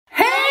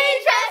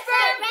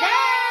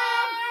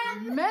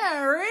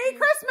Merry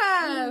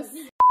Christmas!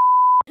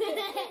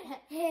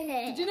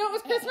 Did you know it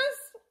was Christmas?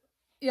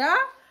 Yeah?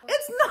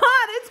 It's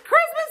not! It's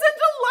Christmas in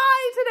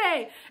July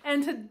today!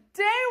 And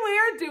today we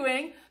are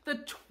doing the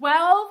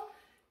 12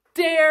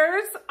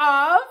 dares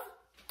of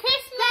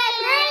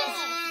Christmas!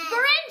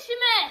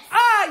 Grinchmas!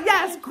 Ah,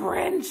 yes,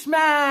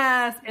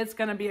 Grinchmas! It's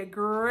gonna be a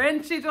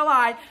Grinchy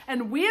July,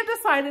 and we have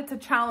decided to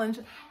challenge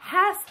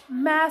Hess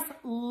Mess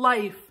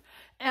Life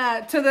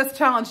to this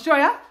challenge.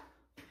 Joya,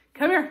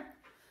 come here.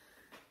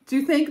 Do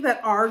you think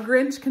that our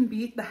Grinch can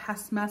beat the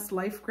Hess Mess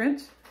Life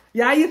Grinch?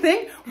 Yeah, you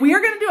think? We are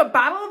gonna do a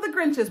battle of the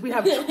Grinches. We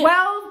have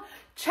 12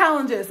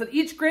 challenges that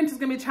each Grinch is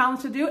gonna be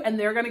challenged to do, and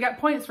they're gonna get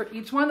points for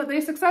each one that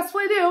they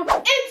successfully do. It's on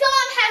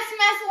Hess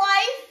Mess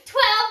Life,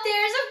 12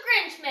 Dares of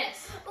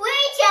Grinchmas. We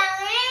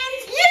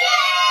challenge you!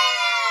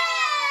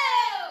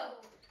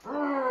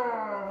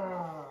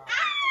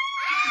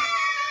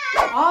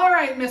 All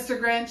right, Mr.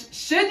 Grinch,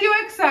 should you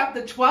accept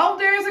the 12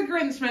 Dares of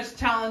Grinchmas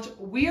challenge,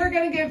 we are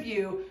gonna give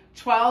you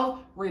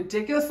 12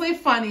 ridiculously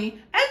funny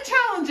and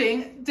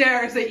challenging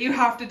dares that you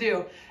have to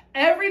do.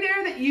 Every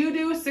dare that you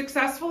do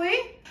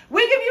successfully,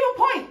 we give you a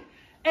point.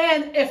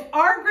 And if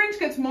our Grinch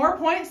gets more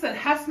points than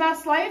Hess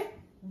Mess Life,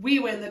 we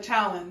win the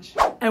challenge.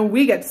 And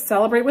we get to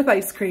celebrate with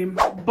ice cream.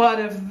 But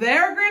if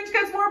their Grinch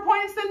gets more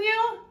points than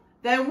you,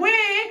 then we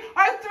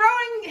are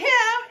throwing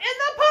him in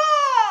the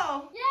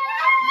pool!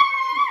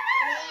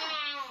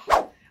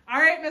 Yeah!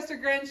 All right,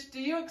 Mr. Grinch, do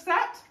you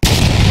accept?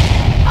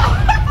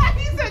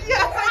 He said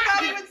yes, I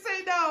thought he would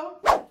say no.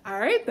 All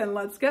right, then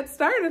let's get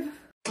started.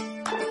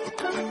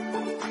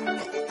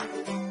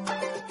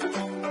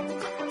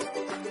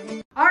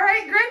 All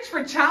right, Grinch,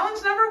 for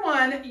challenge number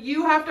 1,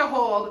 you have to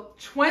hold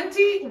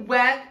 20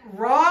 wet,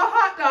 raw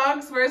hot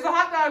dogs. Where's the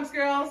hot dogs,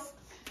 girls?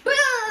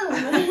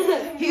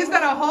 Boom! He's got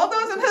to hold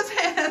those in his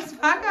hands.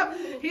 Back up.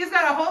 He's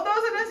got to hold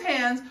those in his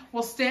hands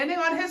while standing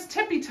on his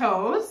tippy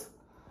toes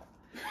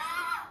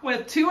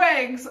with 2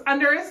 eggs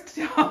under his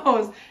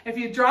toes. If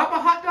you drop a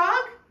hot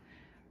dog,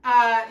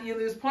 you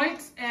lose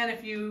points. And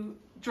if you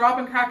drop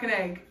and crack an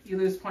egg, you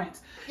lose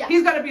points. Yeah.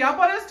 He's got to be up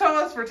on his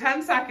toes for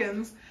 10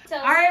 seconds. All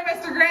right,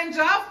 Mr. Grinch,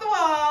 off the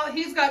wall.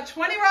 He's got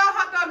 20 raw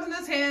hot dogs in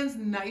his hands,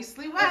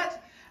 nicely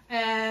wet.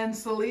 And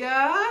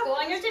Celia, go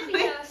on your tippy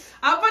toes.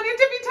 Up on your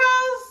tippy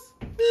toes.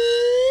 There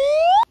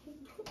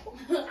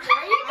you go.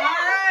 All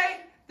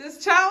right,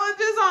 this challenge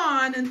is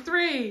on in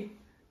 3,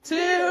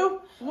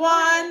 2,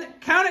 1.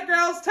 Count it,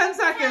 girls. 10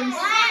 seconds.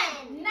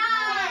 10,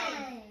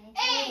 9,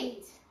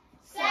 8,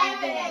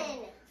 7,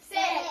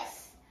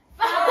 6,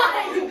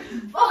 5,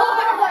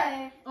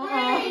 4,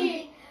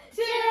 3, 2,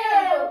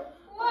 1.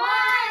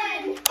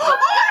 Oh, I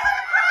heard a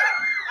crack! I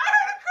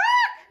heard a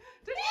crack!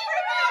 Did you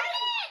hear that?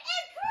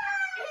 It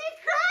cracked! It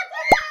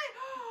cracked!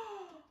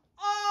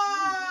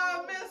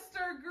 Oh,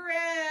 Mr.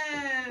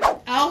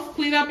 Grinch! Elf,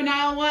 clean up in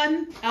aisle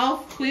 1.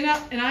 Elf, clean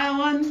up in aisle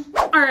 1.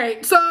 All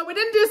right, so we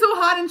didn't do so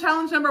hot in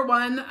challenge number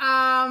 1.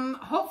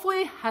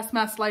 Hopefully, Hess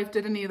Mess Life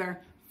didn't either.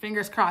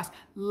 Fingers crossed.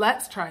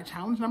 Let's try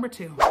challenge number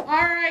 2. All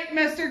right,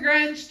 Mr.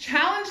 Grinch,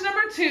 challenge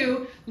number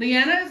 2.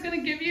 Leanna is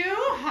gonna give you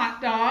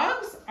hot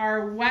dogs,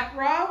 our wet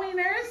raw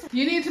wieners.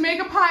 You need to make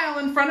a pile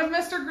in front of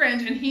Mr.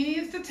 Grinch, and he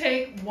needs to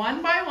take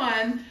one by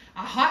one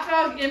a hot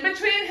dog in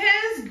between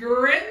his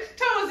Grinch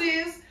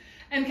toesies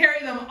and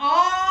carry them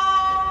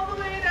all the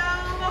way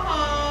down the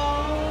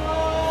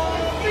hall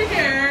to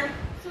here.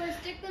 So I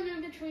stick them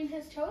in between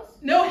his toes?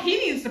 No, he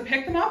needs to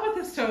pick them up with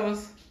his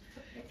toes.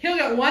 He'll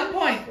get 1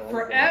 point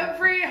for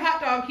every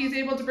hot dog he's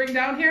able to bring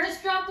down here.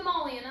 Just drop them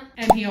all, Leanna.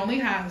 And he only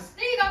has.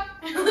 There you go.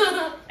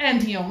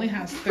 And he only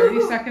has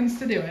 30 seconds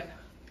to do it.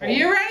 Are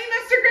you ready,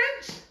 Mr.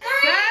 Grinch?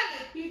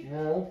 3,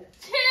 Set.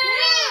 2,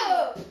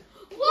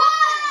 1,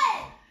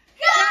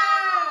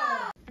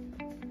 go!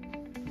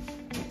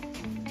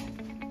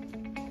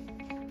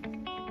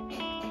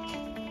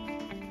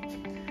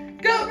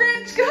 Go,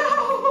 Grinch, go!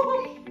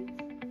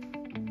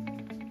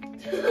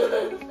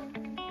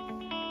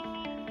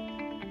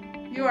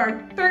 You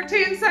are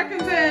 13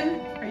 seconds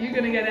in. Are you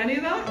gonna get any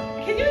of them?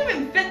 Can you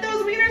even fit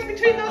those wieners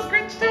between those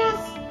Grinch toes?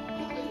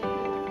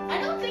 I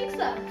don't think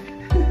so.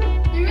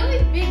 They're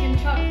really big and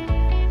chunky.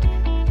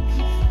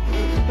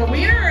 The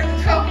wiener or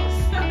the toes?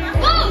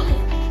 Both!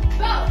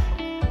 Both!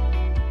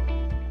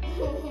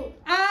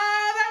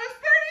 That was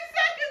 30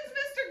 seconds,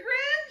 Mr.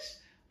 Grinch.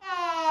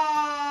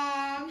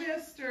 Aw,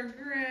 Mr.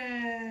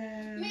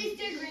 Grinch.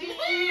 Mr.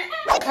 Green!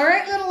 All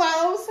right, little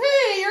owls.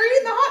 Hey, you're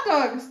eating the hot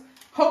dogs.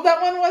 Hope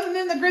that one wasn't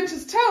in the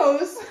Grinch's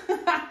toes.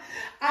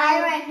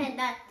 I reckon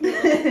that.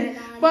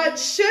 But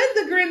should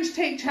the Grinch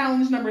take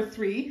challenge number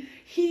 3,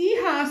 he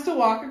has to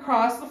walk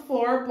across the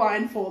floor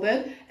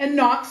blindfolded and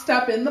not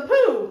step in the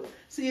poo.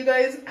 So you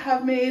guys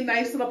have made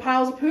nice little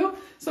piles of poo.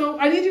 So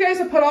I need you guys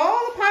to put all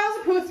the piles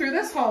of poo through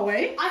this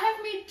hallway. I have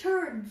made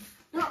turds,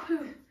 not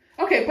poo.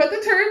 Okay, put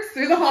the turds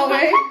through the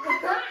hallway.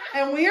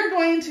 And we are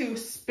going to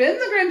spin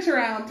the Grinch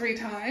around 3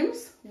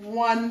 times.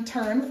 1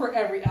 turn for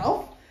every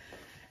elf.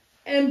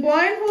 And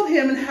blindfold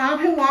him and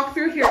have him walk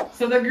through here.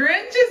 So the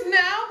Grinch is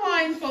now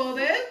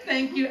blindfolded.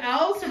 Thank you,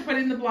 elves, for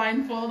putting the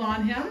blindfold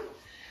on him.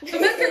 So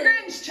Mr.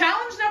 Grinch,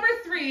 challenge number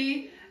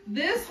 3.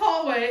 This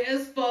hallway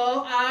is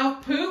full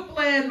of poop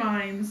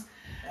landmines.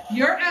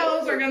 Your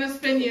elves are going to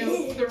spin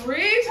you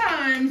 3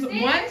 times, 1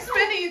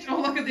 spin each. Oh,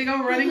 look, they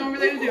go running over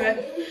there to do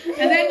it.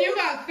 And then you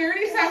got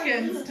 30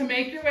 seconds to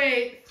make your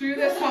way through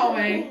this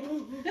hallway.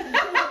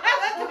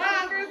 That's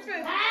not first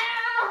spin.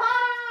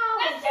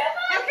 That's too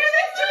much. Okay,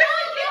 that's too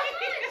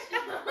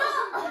much.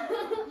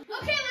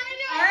 Okay, let me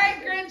do it. All right,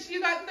 Grinch,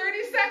 you got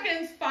 30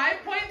 seconds.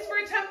 5 points for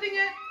attempting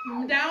it.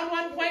 Down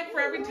 1 point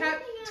for every turn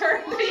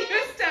that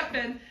you step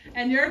in.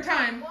 And your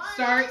time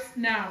starts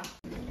now.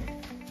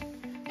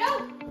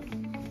 Go.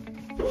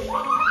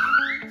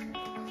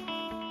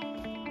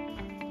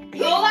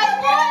 Oh,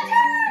 that's 1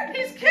 turn!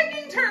 He's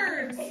kicking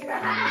turds. 1.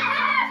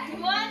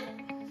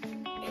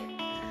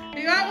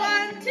 You got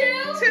 1, 2, 3.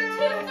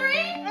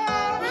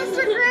 Oh,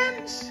 Mr.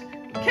 Grinch.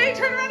 Okay,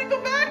 turn around and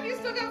go back. You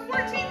still got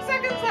 14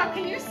 seconds left.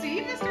 Can you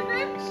see, Mr.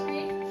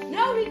 Grinch?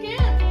 No, he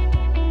can't.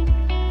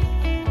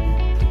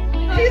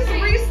 He's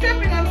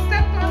re-stepping on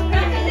stepped on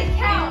That things. doesn't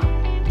count.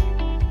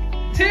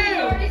 2,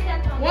 Already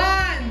stepped on 1.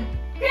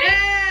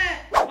 Yeah.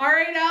 All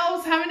right,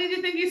 elves. How many do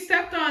you think you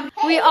stepped on?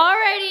 We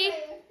already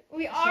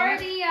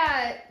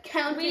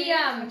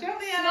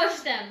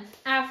smushed them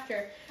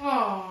after,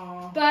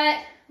 Oh. but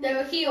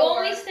he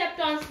only stepped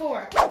on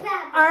 4. All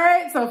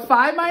right, so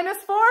 5 minus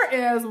 4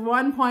 is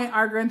 1 point.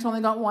 Our Grinch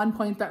only got 1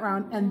 point that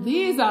round, and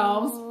these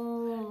elves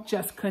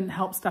just couldn't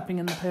help stepping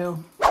in the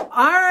poo. All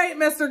right,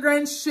 Mr.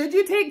 Grinch, should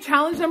you take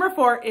challenge number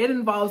 4, it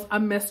involves a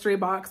mystery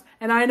box.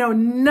 And I know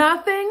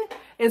nothing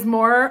is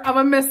more of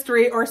a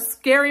mystery or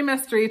scary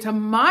mystery to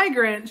my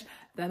Grinch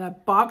than a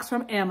box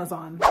from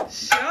Amazon.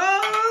 Show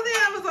the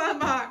Amazon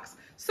box.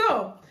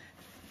 So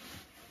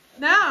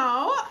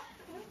now,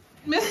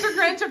 Mr.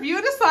 Grinch, if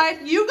you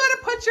decide, you got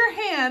to put your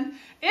hand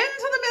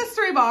into the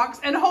mystery box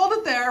and hold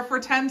it there for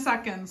 10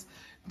 seconds.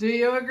 Do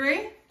you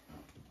agree?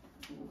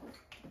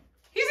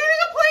 He's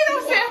eating a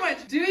Play-Doh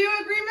sandwich. Do you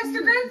agree,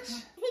 Mr.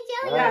 Grinch?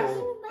 Yes.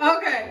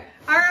 Okay.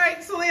 All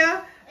right,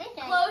 Celia.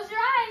 Close your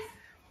eyes.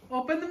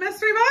 Open the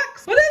mystery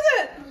box. What is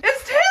it?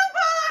 It's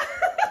tampon!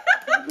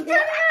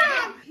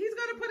 He's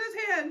got to put his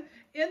hand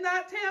in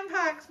that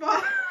Tampax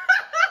spot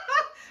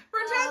for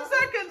 10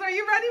 seconds. Are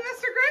you ready,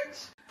 Mr.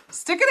 Grinch?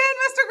 Stick it in,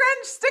 Mr.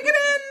 Grinch. Stick it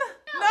in.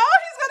 No,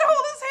 he's got to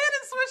hold his hand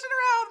and swish it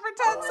around for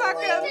 10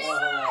 seconds.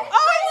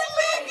 Oh, it's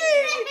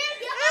leaking.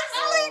 It's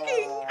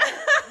leaking.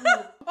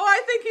 Oh,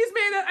 I think he's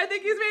made it. I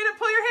think he's made it.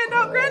 Pull your hand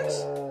out, Grinch.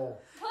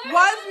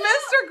 Was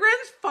Mr.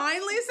 Grinch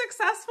finally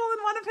successful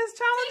in one of his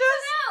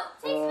challenges?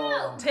 Take it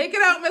out. Take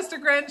it out, Mr.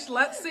 Grinch.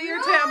 Let's see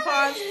your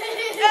tampons.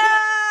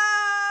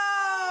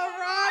 Oh,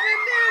 Robin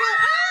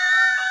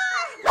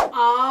Noodle. Ah!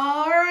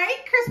 All right,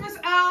 Christmas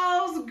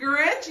elves.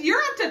 Grinch,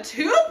 you're up to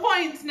 2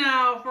 points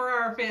now for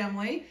our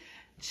family.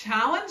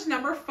 Challenge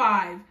number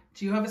 5.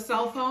 Do you have a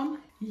cell phone?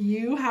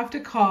 You have to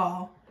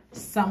call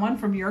someone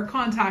from your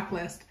contact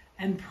list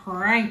and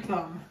prank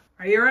them.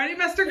 Are you ready,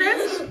 Mr.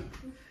 Grinch?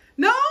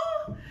 No?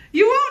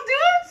 You won't do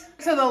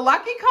it? So the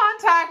lucky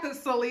contact that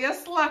Celia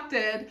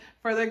selected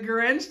for the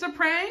Grinch to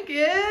prank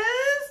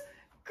is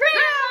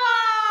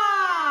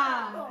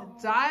Grandma!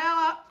 Dial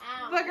up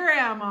the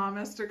grandma,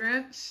 Mr.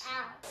 Grinch.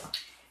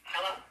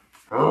 Hello?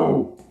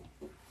 Oh.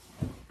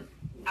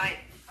 Hi.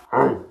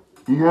 Hey,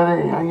 you got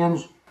any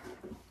onions?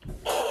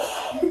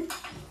 I'm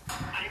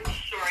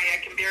sorry, I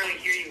can barely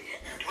hear you.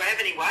 Do I have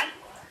any what?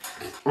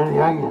 Any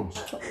onions?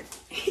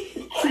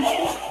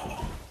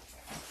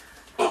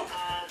 I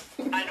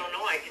don't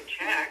know, I can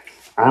check.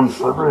 I'm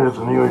slippery as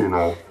an eel, you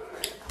know.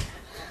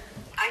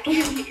 I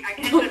can't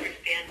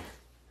understand.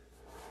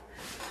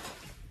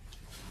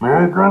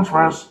 Merry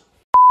Grinchmas.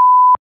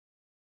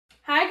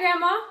 Hi,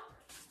 Grandma.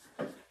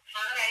 Hi.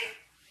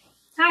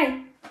 Hi.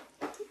 Did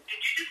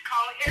you just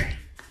call here?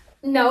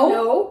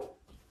 No.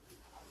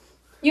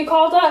 You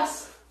called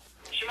us.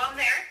 Is your mom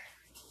there?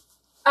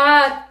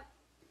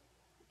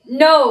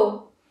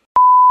 No.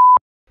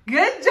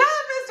 Good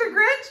job, Mr.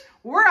 Grinch.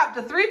 We're up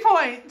to 3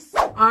 points.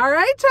 All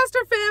right,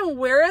 Chester fam,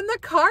 we're in the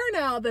car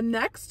now. The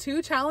next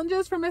 2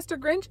 challenges for Mr.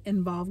 Grinch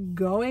involve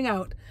going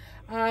out.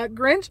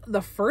 Grinch,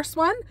 the first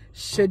one,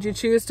 should you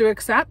choose to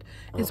accept,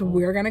 is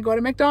we're going to go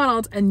to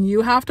McDonald's and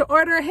you have to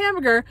order a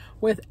hamburger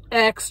with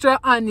extra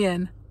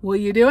onion. Will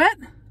you do it?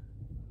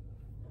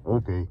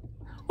 Okay.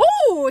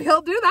 Oh,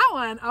 he'll do that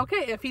one.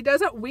 Okay, if he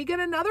does it, we get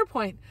another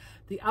point.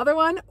 The other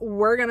one,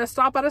 we're going to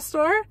stop at a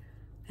store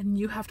and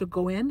you have to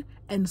go in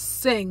and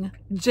sing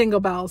Jingle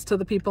Bells to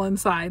the people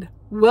inside.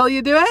 Will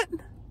you do it?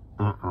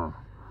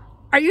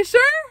 Are you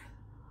sure?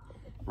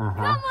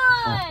 Come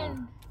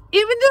on.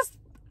 Even just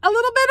a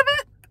little bit of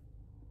it?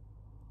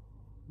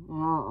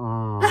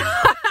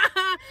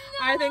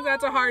 I think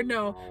that's a hard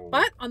no.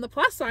 But on the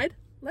plus side,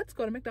 let's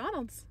go to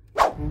McDonald's.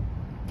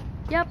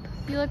 Yep,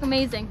 you look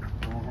amazing.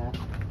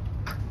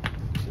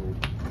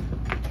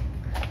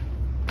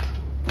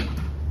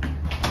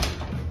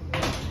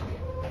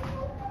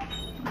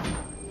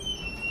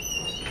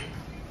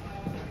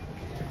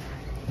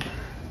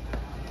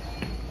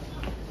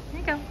 Here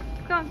you go.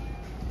 Keep going.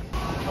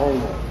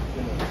 Hey,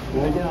 can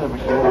I get a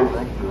McDonald's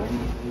extra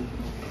onions, please?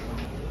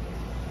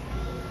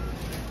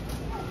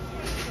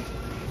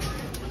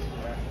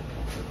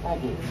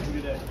 Okay.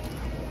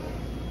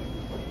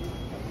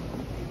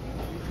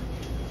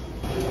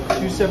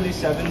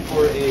 $2.77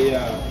 for a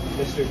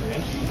Mr.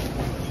 Grinch.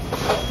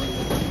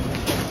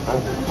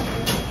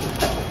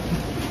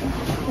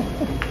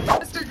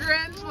 Mr.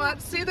 Grinch,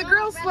 let's see the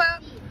girl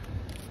slip.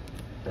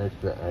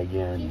 Extra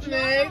again.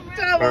 Big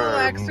double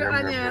extra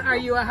onion. Are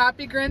you a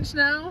happy Grinch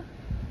now?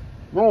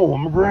 No,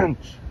 I'm a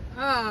Grinch.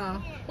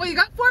 Oh, well, you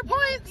got 4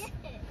 points.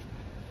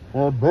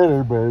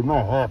 Better, but I'm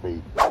not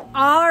happy.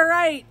 All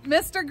right,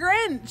 Mr.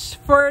 Grinch,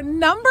 for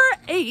number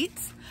 8,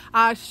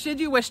 should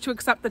you wish to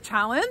accept the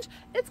challenge,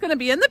 it's going to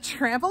be in the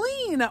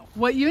trampoline.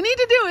 What you need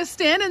to do is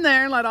stand in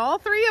there and let all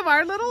 3 of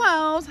our little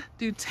elves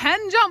do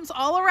 10 jumps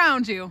all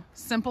around you.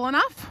 Simple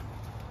enough?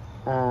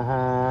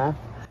 Uh-huh.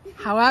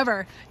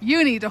 However,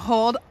 you need to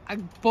hold a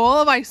bowl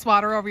of ice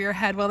water over your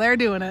head while they're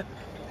doing it.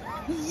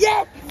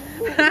 Yes!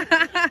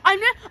 I'm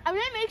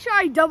gonna make sure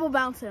I double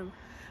bounce him.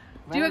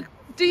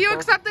 Do you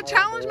accept the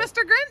challenge,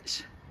 Mr.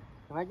 Grinch?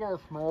 Can I get a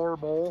smaller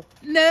bowl?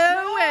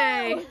 No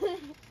way.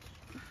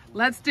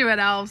 Let's do it,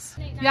 elves.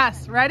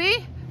 Yes,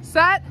 ready,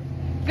 set,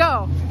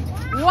 go.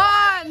 1, 2,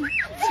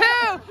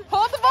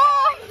 hold the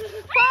ball. 4,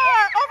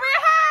 over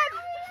your head.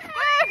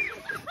 6,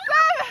 7,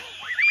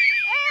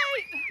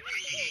 8,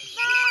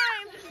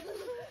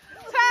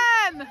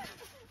 9, 10.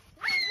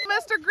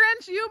 Mr.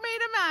 Grinch, you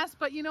made a mess,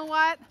 but you know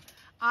what?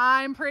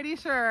 I'm pretty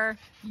sure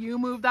you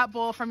moved that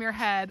bowl from your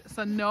head,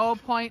 so no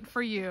point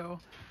for you.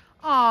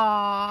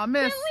 Aw,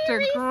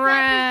 Mr.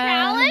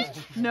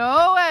 Grinch.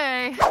 No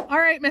way. All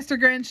right, Mr.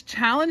 Grinch,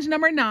 challenge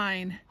number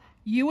 9.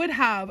 You would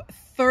have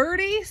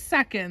 30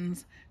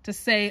 seconds to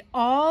say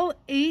all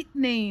 8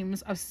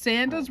 names of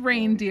Santa's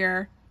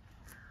reindeer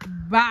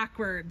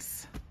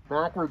backwards.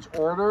 Backwards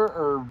order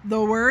or?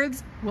 The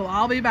words will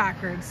all be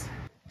backwards.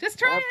 Just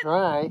try it.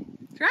 Try.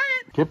 Try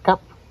it. Tip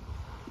cup.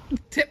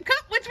 Tip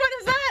cup? Which one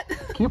is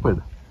that? Cupid,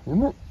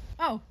 isn't it?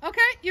 Oh,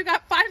 okay. You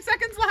got 5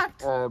 seconds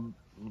left.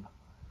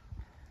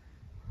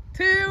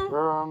 2,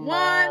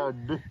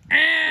 1.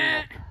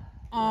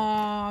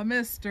 Aw,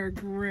 Mr.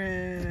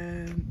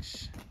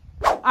 Grinch.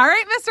 All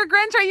right, Mr.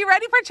 Grinch, are you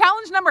ready for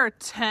challenge number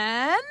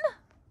 10?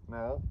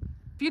 No.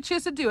 If you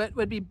choose to do it,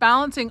 would be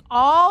balancing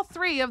all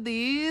 3 of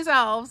these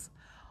elves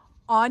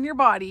on your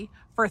body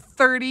for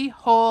 30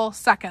 whole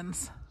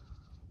seconds.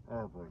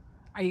 Oh, boy.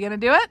 Are you going to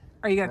do it?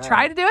 Are you going to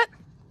try to do it?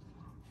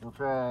 We'll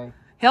try.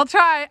 He'll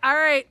try. All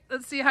right,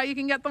 let's see how you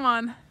can get them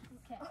on.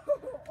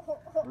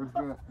 Where's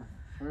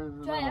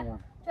the other one?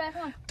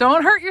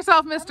 Don't hurt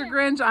yourself, Mr.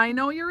 Grinch. I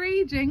know you're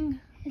aging.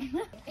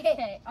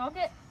 Okay, I'll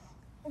get.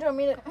 Do you want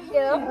me to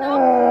get up?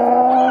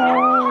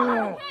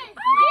 No.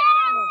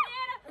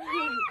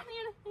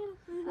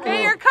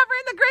 Okay, you're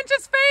covering the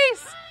Grinch's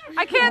face.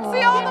 I can't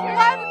see all the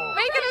blood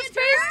making his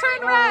face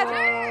turn red.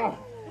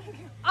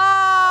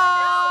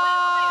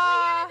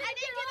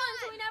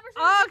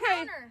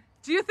 Okay.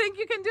 Do you think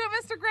you can do it,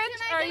 Mr.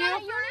 Grinch? Are you? You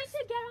need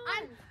to get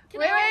on.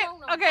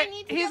 Wait. Okay,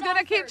 he's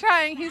gonna keep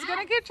trying. He's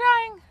gonna keep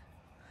trying.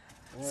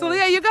 So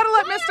Leah, you gotta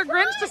let Mr.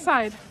 Grinch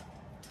decide.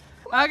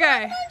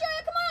 Okay.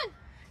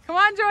 Come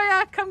on,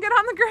 Joya. Come get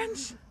on the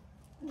Grinch.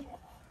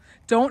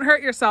 Don't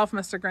hurt yourself,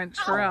 Mr. Grinch,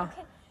 for real.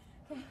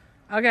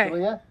 Okay.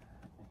 Julia,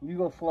 you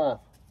go slow.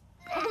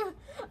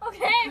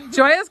 Okay.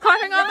 Joya's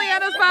climbing on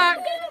Leanna's back.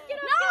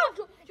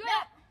 No,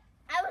 Joya.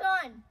 I was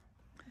on.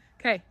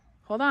 Okay,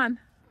 hold on.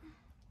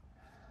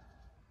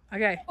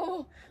 Okay.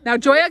 Now,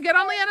 Joya, get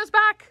on Leanna's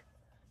back.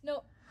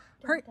 No.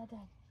 Hurt. I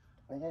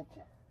got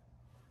you.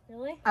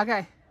 Really?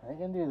 Okay. I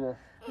can do this.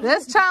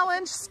 This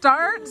challenge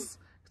starts.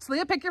 So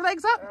Leah, pick your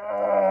legs up.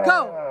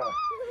 Go.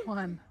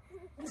 1,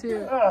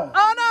 2. Oh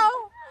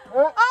no! Oh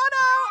no!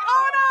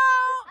 Oh no!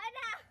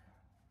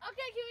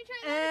 Okay, can we try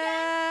that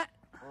again?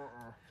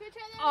 Can we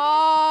try that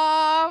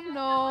Oh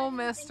no,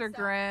 Mr.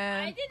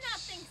 Grinch. I did not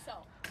think so.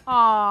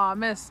 Aw,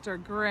 Mr.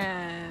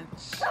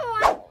 Grinch.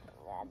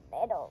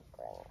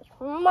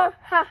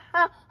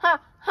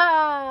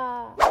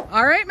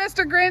 All right,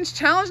 Mr. Grinch,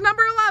 challenge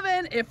number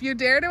 11, if you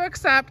dare to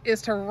accept,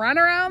 is to run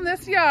around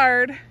this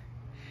yard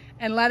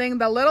and letting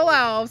the little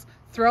elves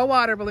throw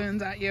water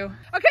balloons at you.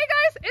 Okay,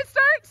 guys, it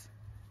starts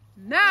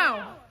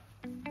now.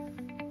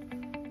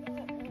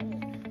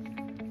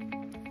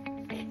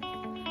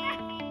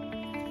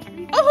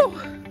 Oh!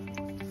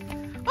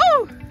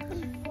 Oh!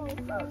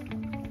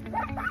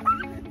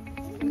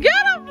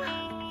 Get him!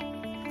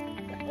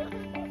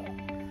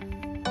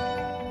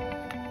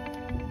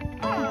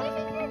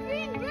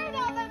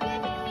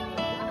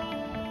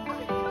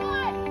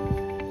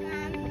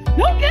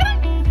 No, get him!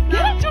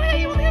 Get him, Joya!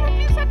 You only have a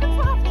few seconds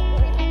left.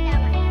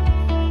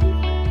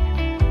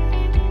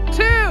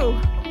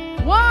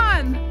 2,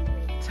 1,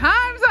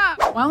 time's up.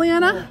 Well,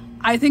 Leanna,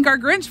 I think our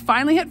Grinch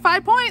finally hit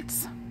 5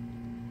 points.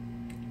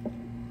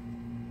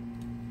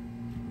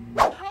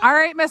 All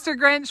right, Mr.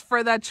 Grinch,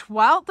 for the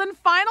 12th and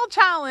final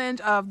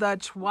challenge of the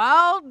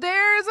 12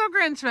 Dares of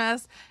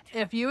Grinchmas,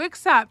 if you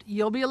accept,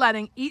 you'll be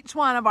letting each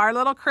one of our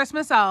little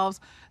Christmas elves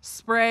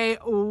spray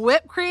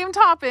whipped cream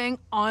topping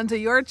onto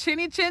your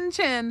chinny chin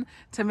chin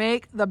to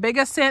make the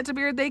biggest Santa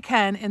beard they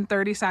can in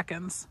 30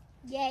 seconds.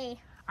 Yay.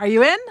 Are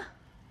you in?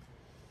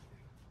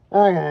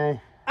 Okay.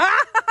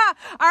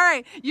 All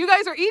right, you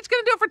guys are each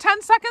gonna do it for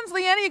 10 seconds.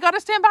 Leanna, you gotta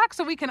stand back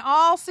so we can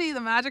all see the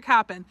magic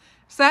happen.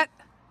 Set,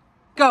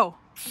 go.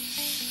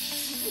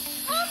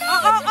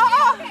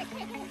 Oh.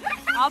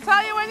 I'll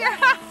tell you when you're...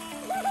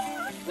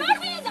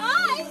 Not his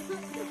eyes!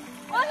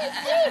 On his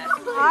cheeks!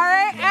 All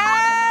right,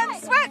 and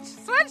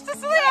switch to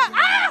Selena.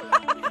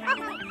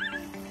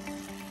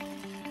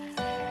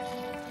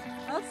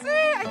 Let's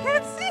see, I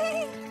can't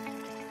see.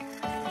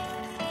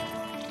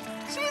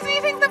 She's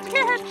eating the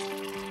beard.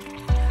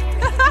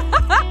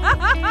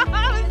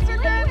 Mr.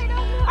 Grinch.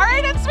 All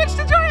right, and switch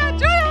to Joya.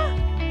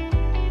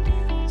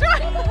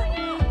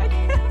 I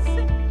can't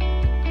see.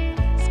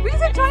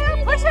 Squeeze it,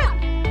 Joya. Push it.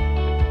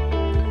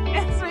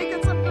 It's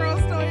making some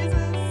gross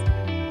noises.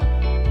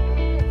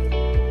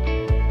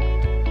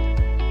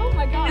 Oh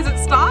my god. Is it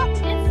stopped?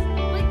 It's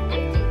like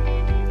empty.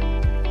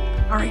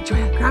 All right,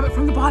 Joya, grab it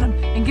from the bottom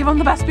and give him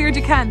the best beard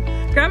you can.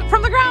 Grab it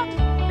from the ground.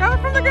 Grab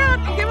it from the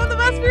ground and give him the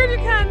best beard you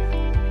can.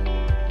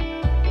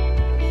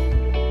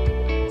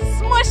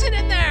 Smush it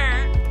in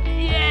there.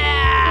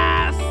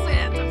 Yeah,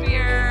 Santa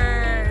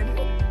beard.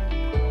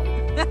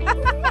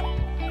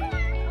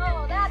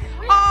 Oh, that's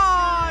really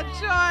Oh,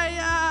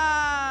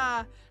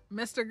 Joya.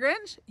 Mr.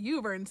 Grinch,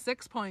 you've earned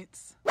 6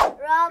 points. Grinch.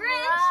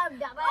 Oh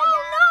no,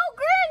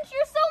 Grinch,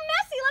 you're so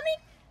messy. Let me.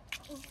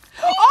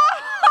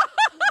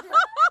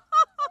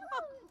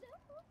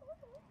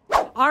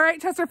 All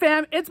right, Tester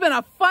fam, it's been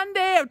a fun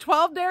day of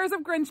 12 dares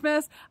of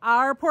Grinchmas.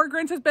 Our poor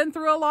Grinch has been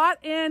through a lot,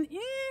 and he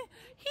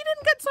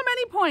didn't get so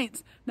many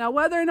points. Now,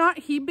 whether or not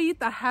he beat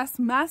the Hess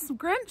Mess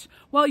Grinch,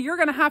 well, you're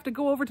going to have to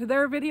go over to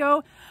their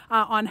video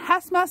on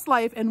Hess Mess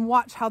Life and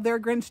watch how their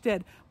Grinch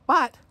did.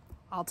 But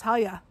I'll tell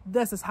you,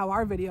 this is how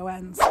our video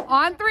ends.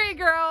 On 3,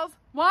 girls.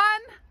 1,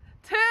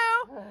 2,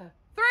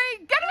 3.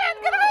 Get him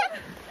in! Get him in!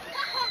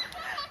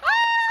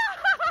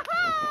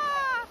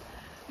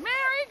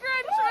 Merry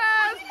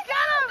Grinchmas!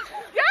 Get him!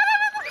 Get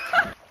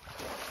him!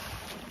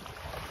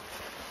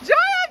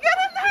 Joya, get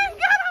in there and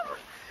get him!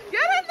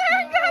 Get in there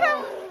and get him!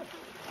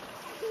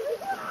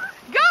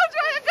 Go,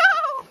 Joya, go!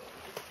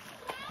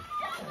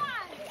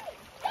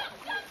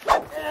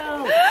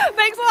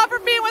 Thanks a lot for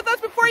being with us.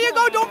 Before you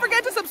go, don't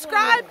forget to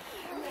subscribe.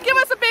 Give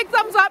us a big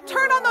thumbs up.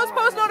 Turn on those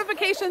post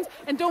notifications.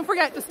 And don't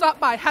forget to stop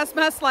by Hess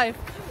Mess Life.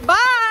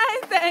 Bye!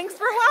 Thanks.